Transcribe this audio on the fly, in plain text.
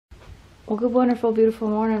Well, good, wonderful, beautiful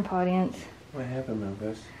morning, audience. What happened,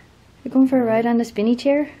 Memphis? You're going for a ride on the spinny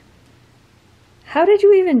chair? How did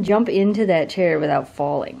you even jump into that chair without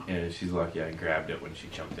falling? Yeah, she's lucky I grabbed it when she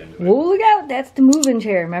jumped into it. Whoa, look out! That's the moving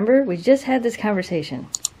chair, remember? We just had this conversation.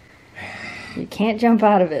 You can't jump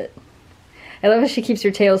out of it. I love how she keeps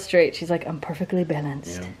her tail straight. She's like, I'm perfectly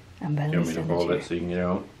balanced. Yeah. I'm balanced. You want me to in the hold chair. it so you can get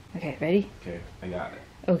out? Okay, ready? Okay, I got it.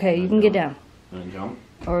 Okay, you can get down. Wanna jump?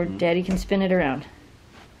 Or Daddy can spin it around.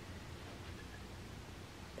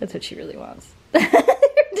 That's what she really wants. Her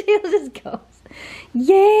tail just goes.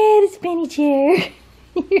 Yeah, the spinny chair.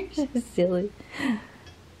 You're so silly.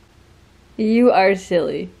 You are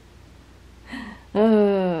silly.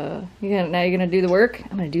 Now you're gonna do the work?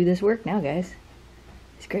 I'm gonna do this work now, guys.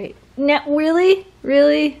 It's great. Now, really?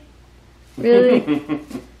 Really? Really?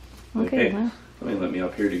 Okay, Hey, well. somebody let me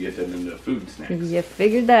up here to get them into food snacks. You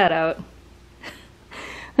figured that out.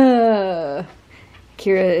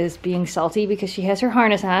 Kira is being salty because she has her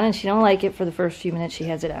harness on and she don't like it for the first few minutes she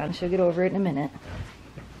has it on. She'll get over it in a minute.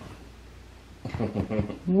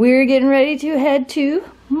 We're getting ready to head to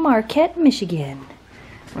Marquette, Michigan.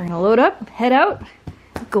 We're gonna load up, head out,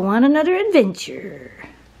 go on another adventure.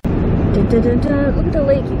 Dun, dun, dun, dun. Look at the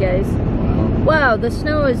lake, you guys. Wow, the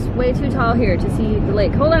snow is way too tall here to see the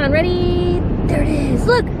lake. Hold on, ready? There it is.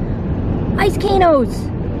 Look! Ice canos!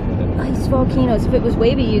 Ice volcanoes. If it was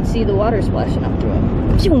wavy, you'd see the water splashing up through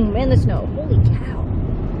them. Boom, and the snow. Holy cow.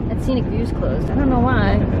 That scenic view's closed. I don't know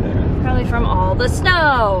why. Probably from all the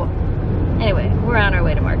snow. Anyway, we're on our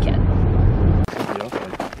way to Marquette.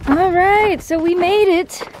 All right, so we made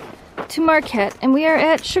it to Marquette, and we are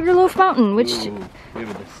at Sugarloaf Mountain, which... Ooh, we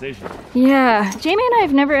have a decision. Yeah, Jamie and I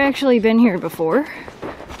have never actually been here before.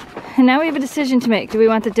 And now we have a decision to make. Do we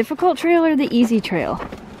want the difficult trail or the easy trail?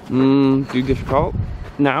 Do difficult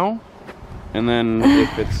now, and then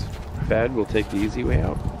if it's bad, we'll take the easy way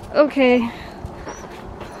out. Okay.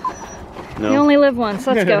 No. You only live once.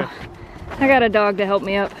 Let's go. I got a dog to help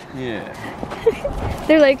me up. Yeah.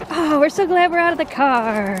 They're like, oh, we're so glad we're out of the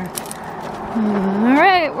car. All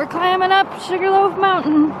right, we're climbing up Sugarloaf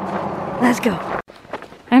Mountain. Let's go.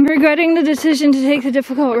 I'm regretting the decision to take the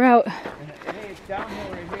difficult route. Hey, it's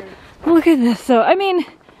downhill right here. Look at this, though. I mean,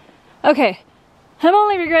 okay. I'm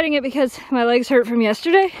only regretting it because my legs hurt from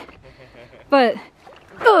yesterday. But,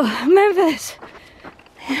 oh, Memphis.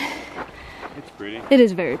 It's pretty. It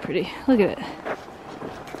is very pretty. Look at it.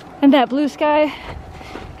 And that blue sky.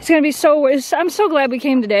 It's gonna be so worth. I'm so glad we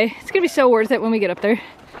came today. It's gonna be so worth it when we get up there.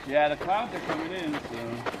 Yeah, the clouds are coming in, so...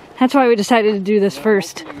 That's why we decided to do this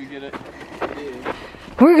first. Hopefully we get it.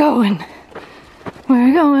 We're going.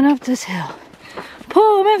 We're going up this hill.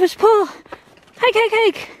 Pull, Memphis, pull. Hike, hike,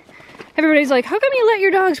 hike. Everybody's like, how come you let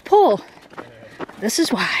your dogs pull? This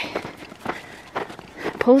is why.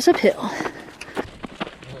 Pull us uphill.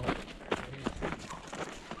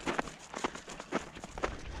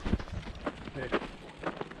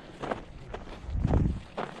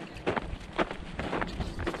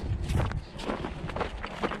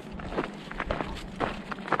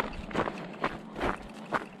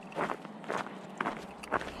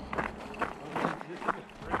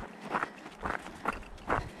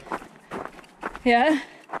 Yeah? You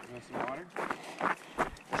want some water?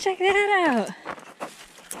 Check that out.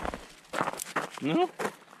 No?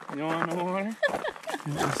 You don't want no water?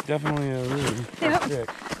 It's definitely a really Yep. trick.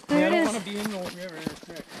 There I it don't is. want to be in the river. It's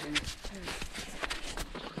trick.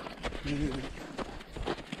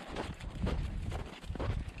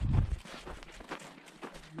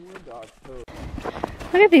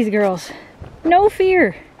 Look at these girls. No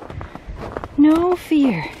fear. No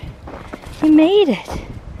fear. He made it.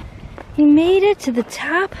 He made it to the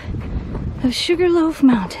top of Sugarloaf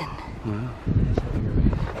Mountain. Wow.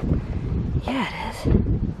 Yeah, it is.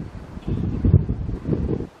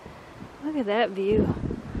 Look at that view.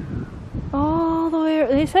 All the way.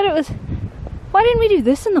 They said it was... Why didn't we do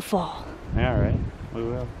this in the fall? Yeah, right. We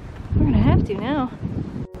will. We're gonna have to now.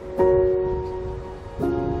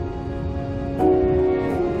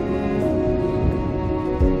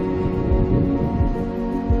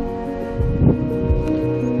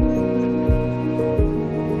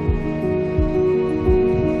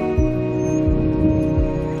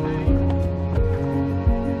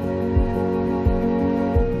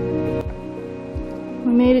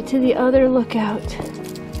 We made it to the other lookout.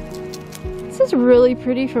 This is really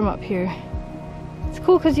pretty from up here. It's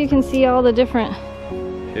cool because you can see all the different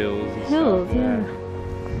Hills and hills. stuff.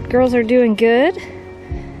 Yeah. Girls are doing good.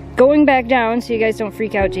 Going back down so you guys don't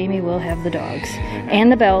freak out. Jamie will have the dogs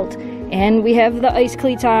and the belt, and we have the ice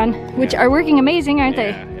cleats on, which are working amazing, aren't they?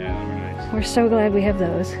 Yeah, they're nice. We're so glad we have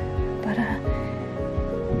those. But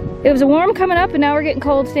It was a warm coming up, and now we're getting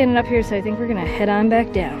cold standing up here, so I think we're gonna head on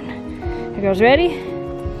back down. You girls ready?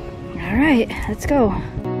 All right, let's go.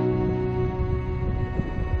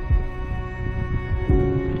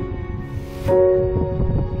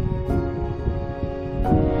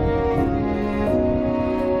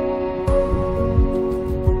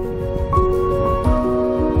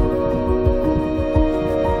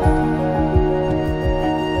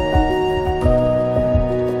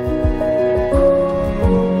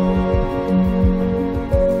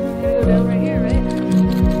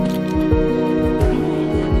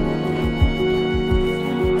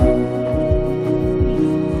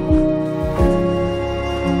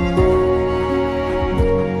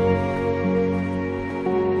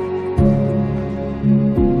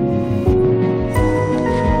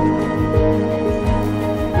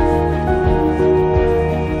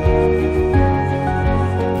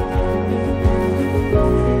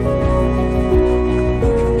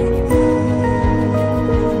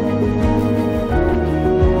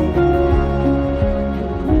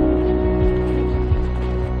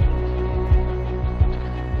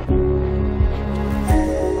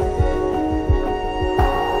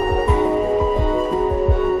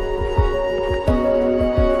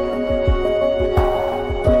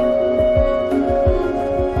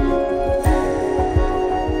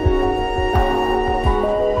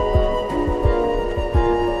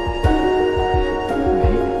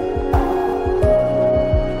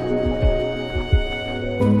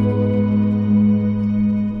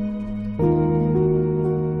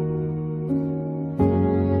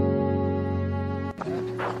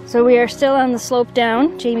 So we are still on the slope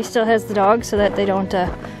down. Jamie still has the dog so that they don't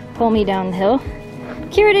pull me down the hill.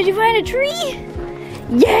 Kira, did you find a tree?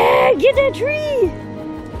 Yeah, get that tree!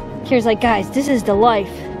 Kira's like, guys, this is the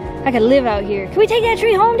life. I could live out here. Can we take that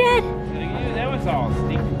tree home, Dad? That was all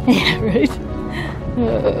stinky. Yeah, right?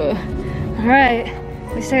 All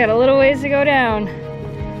right, we still got a little ways to go down.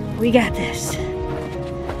 We got this.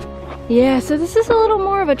 Yeah, so this is a little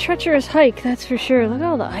more of a treacherous hike, that's for sure. Look at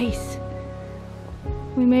all the ice.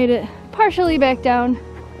 We made it partially back down.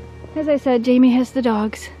 As I said, Jamie has the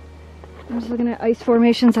dogs. I'm just looking at ice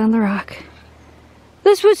formations on the rock.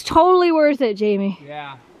 This was totally worth it, Jamie.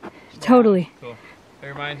 Yeah. Totally. Cool. It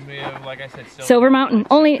reminds me of, like I said, Silver Mountain.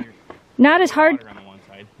 Only not as hard. Water on the one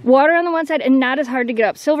side. Water on the one side and not as hard to get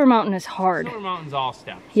up. Silver Mountain is hard. Silver Mountain's all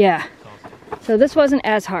steps. Yeah. So this wasn't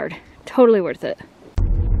as hard. Totally worth it.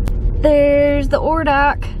 There's the ore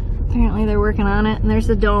dock. Apparently they're working on it. And there's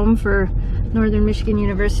the dome for Northern Michigan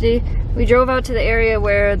University. We drove out to the area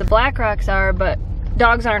where the black rocks are, but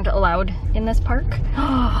dogs aren't allowed in this park.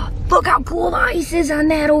 Look how cool the ice is on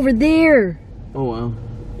that over there. Oh wow.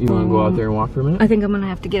 You want to go out there and walk for a minute? I think I'm gonna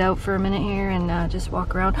have to get out for a minute here and just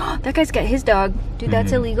walk around. That guy's got his dog. Dude,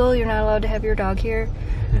 that's illegal. You're not allowed to have your dog here.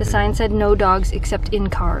 The sign said no dogs except in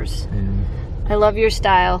cars. I love your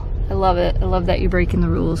style. I love it. I love that you're breaking the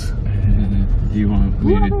rules. Do you want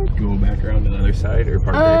me to go back around to the other side or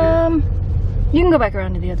park right here? You can go back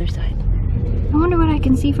around to the other side. I wonder what I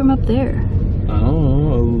can see from up there. I don't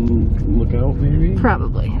know, a lookout maybe?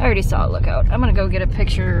 Probably. I already saw a lookout. I'm gonna go get a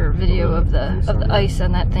picture or video of the ice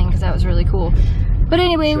on that thing because that was really cool. But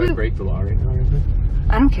anyway, should I break the law right now or something?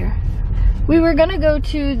 I don't care. We were gonna go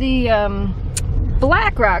to the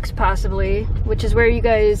Black Rocks possibly, which is where you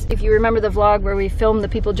guys, if you remember the vlog where we filmed the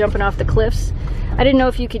people jumping off the cliffs, I didn't know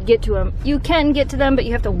if you could get to them. You can get to them, but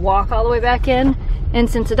you have to walk all the way back in. And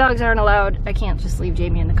since the dogs aren't allowed, I can't just leave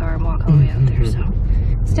Jamie in the car and walk all the way out there. So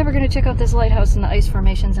instead we're gonna check out this lighthouse and the ice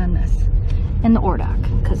formations on this. And the ore dock,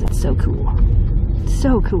 because it's so cool.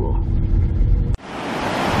 So cool.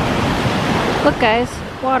 Look guys,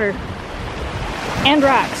 water. And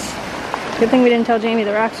rocks. Good thing we didn't tell Jamie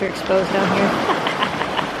the rocks are exposed down here.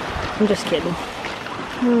 I'm just kidding.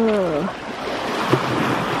 Oh.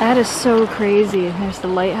 That is so crazy. There's the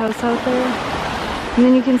lighthouse out there. And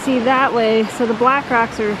then you can see that way, so the black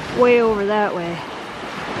rocks are way over that way.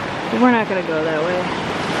 But we're not gonna go that way.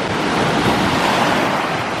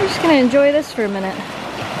 We're just gonna enjoy this for a minute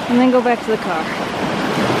and then go back to the car.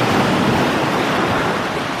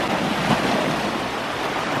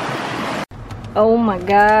 Oh my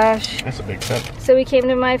gosh. That's a big step. So we came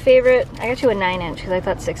to my favorite, I got you a 9-inch because I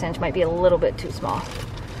thought 6-inch might be a little bit too small.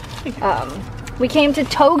 We came to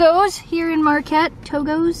Togo's here in Marquette.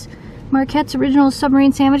 Togo's, Marquette's original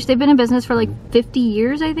submarine sandwich. They've been in business for like 50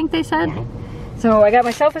 years, I think they said. So I got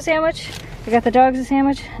myself a sandwich, I got the dogs a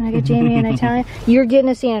sandwich, and I got Jamie an Italian. You're getting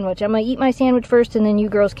a sandwich. I'm gonna eat my sandwich first and then you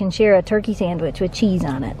girls can share a turkey sandwich with cheese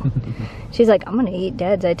on it. She's like, I'm gonna eat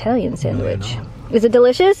Dad's Italian sandwich. Is it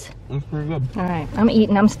delicious? It's pretty good. All right, I'm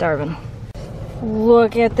eating, I'm starving.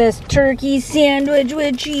 Look at this turkey sandwich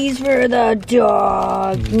with cheese for the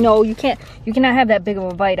dog. No, you can't. You cannot have that big of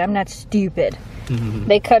a bite. I'm not stupid.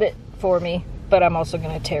 They cut it for me, but I'm also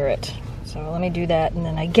gonna tear it. So let me do that, and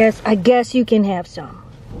then I guess you can have some.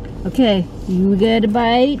 Okay, you get a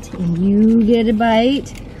bite, and you get a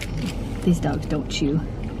bite. These dogs don't chew.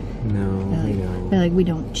 No, They're like, we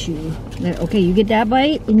don't chew. Okay, you get that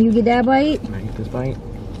bite, and you get that bite. Can I get this bite?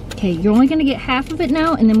 Okay, you're only gonna get half of it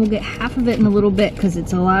now, and then we'll get half of it in a little bit, because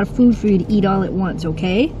it's a lot of food for you to eat all at once,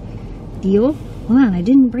 okay? Deal? Hold on, I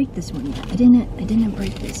didn't break this one yet. I didn't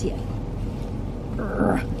break this yet.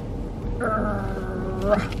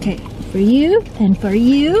 Okay, for you, and for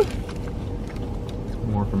you.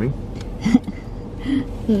 More for me.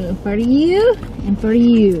 For you, and for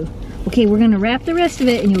you. Okay, we're gonna wrap the rest of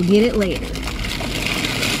it, and you'll get it later.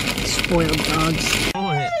 Spoiled dogs.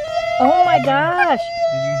 Oh my gosh!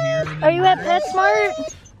 Did you hear him? Are you at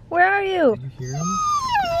PetSmart? Where are you? Did you hear him?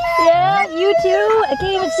 Yeah, you too? I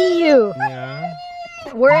can't even see you. Yeah.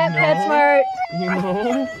 We're at PetSmart. You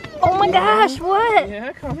know? Oh my gosh, what?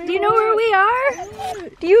 Yeah, come here. Do you know where we are?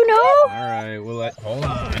 Do you know? Alright, well, hold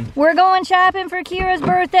on. We're going shopping for Kira's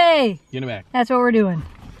birthday. Get him back. That's what we're doing.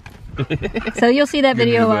 So you'll see that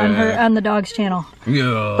video on the dog's channel.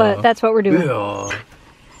 Yeah. But that's what we're doing. Yeah.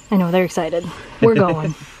 I know, they're excited. We're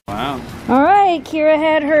going. Wow. All right, Kira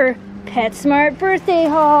had her PetSmart birthday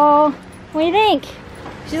haul. What do you think?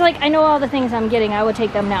 She's like, I know all the things I'm getting. I would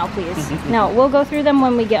take them now, please. No, we'll go through them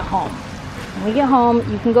when we get home. When we get home,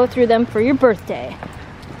 you can go through them for your birthday.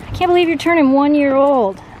 I can't believe you're turning 1 year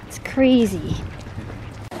old. It's crazy.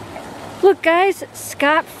 Look, guys,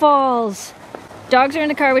 Scott Falls. Dogs are in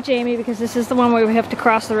the car with Jamie because this is the one where we have to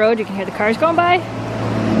cross the road. You can hear the cars going by.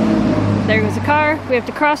 There goes the car. We have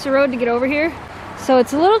to cross the road to get over here. So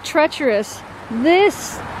it's a little treacherous.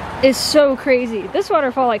 This is so crazy. This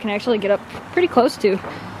waterfall I can actually get up pretty close to.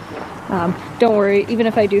 Don't worry, even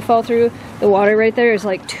if I do fall through, the water right there is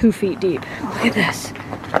like 2 feet deep. Look at this.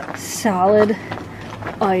 Solid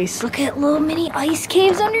ice. Look at little mini ice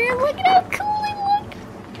caves under here. Look at how cool it looks.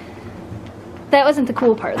 That wasn't the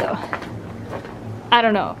cool part though. I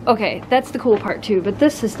don't know. Okay, that's the cool part too, but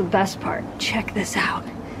this is the best part. Check this out.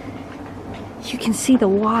 You can see the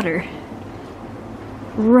water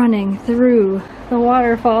running through the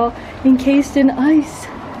waterfall encased in ice.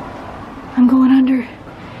 I'm going under.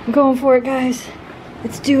 I'm going for it, guys.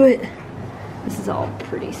 Let's do it. This is all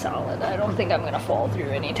pretty solid. I don't think I'm gonna fall through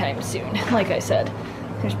anytime soon. Like I said,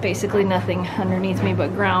 there's basically nothing underneath me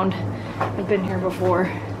but ground. I've been here before.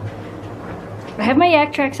 I have my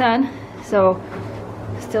yak tracks on, so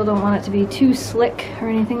I still don't want it to be too slick or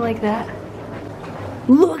anything like that.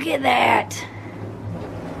 Look at that!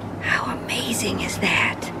 How amazing is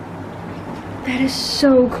that? That is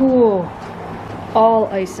so cool. All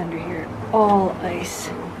ice under here, all ice.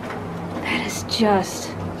 That is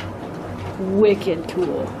just wicked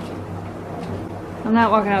cool. I'm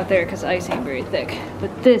not walking out there because ice ain't very thick,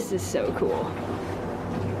 but this is so cool.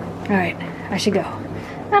 All right, I should go.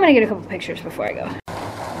 I'm gonna get a couple pictures before I go.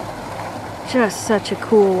 Just such a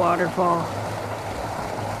cool waterfall.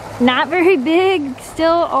 Not very big,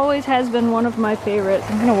 still always has been one of my favorites.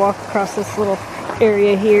 I'm gonna walk across this little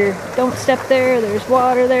area here. Don't step there, there's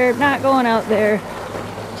water there, not going out there.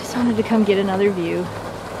 Just wanted to come get another view.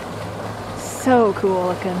 So cool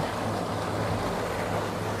looking.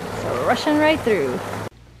 So rushing right through.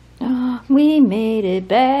 Oh, we made it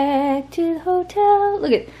back to the hotel.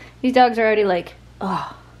 Look at, these dogs are already like,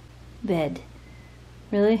 oh, bed.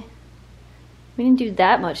 Really? We didn't do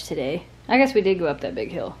that much today. I guess we did go up that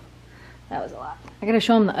big hill. That was a lot. I gotta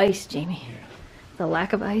show them the ice, Jamie. Yeah. The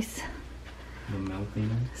lack of ice. The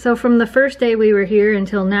melting. So from the first day we were here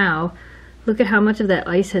until now, look at how much of that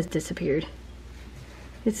ice has disappeared.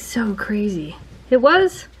 It's so crazy. It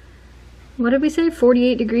was, what did we say,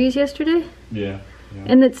 48 degrees yesterday? Yeah.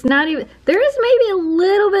 And it's not even, there is maybe a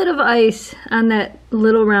little bit of ice on that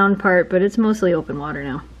little round part, but it's mostly open water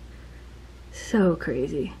now. So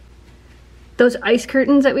crazy. Those ice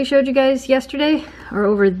curtains that we showed you guys yesterday are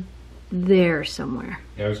over there somewhere.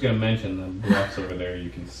 Yeah, I was going to mention the bluffs over there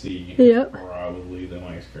you can see. Yep. Probably the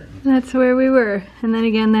ice curtain. That's where we were. And then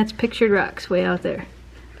again, that's Pictured Rocks way out there.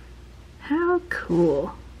 How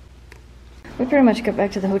cool. We pretty much got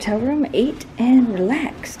back to the hotel room, ate, and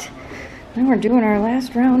relaxed. Now we're doing our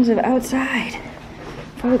last rounds of outside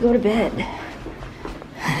before we go to bed.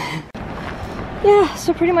 Yeah,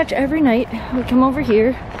 so pretty much every night we come over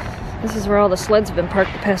here. This is where all the sleds have been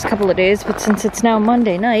parked the past couple of days, but since it's now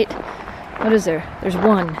Monday night, what is there? There's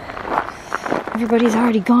one. Everybody's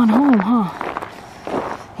already gone home, huh?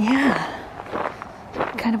 Yeah.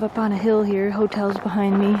 Kind of up on a hill here, hotels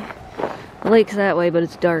behind me. lake's that way, but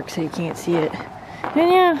it's dark, so you can't see it.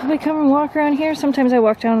 And yeah, we come and walk around here. Sometimes I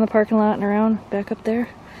walk down in the parking lot and around back up there.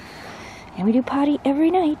 And we do potty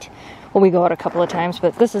every night. Well, we go out a couple of times,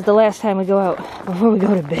 but this is the last time we go out before we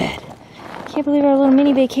go to bed. Can't believe our little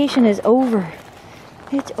mini vacation is over.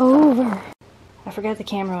 It's over. I forgot the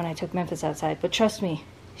camera when I took Memphis outside, but trust me,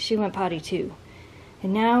 she went potty too.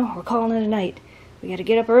 And now we're calling it a night. We gotta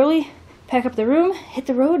get up early, pack up the room, hit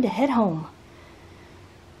the road to head home.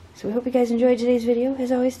 So we hope you guys enjoyed today's video.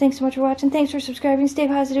 As always, thanks so much for watching. Thanks for subscribing. Stay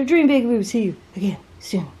positive. Dream big. We will see you again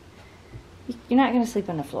soon. You're not going to sleep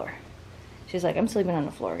on the floor. She's like, I'm sleeping on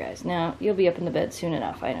the floor, guys. Now, you'll be up in the bed soon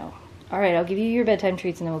enough. I know. All right, I'll give you your bedtime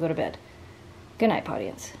treats and then we'll go to bed. Good night,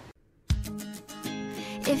 audience.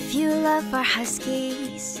 If you love our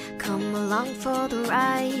Huskies, come along for the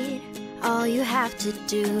ride. All you have to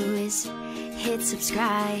do is hit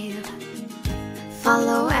subscribe.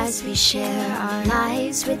 Follow as we share our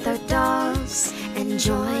lives with our dogs and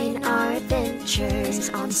join our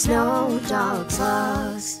adventures on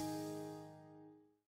SnowDogsVlogs.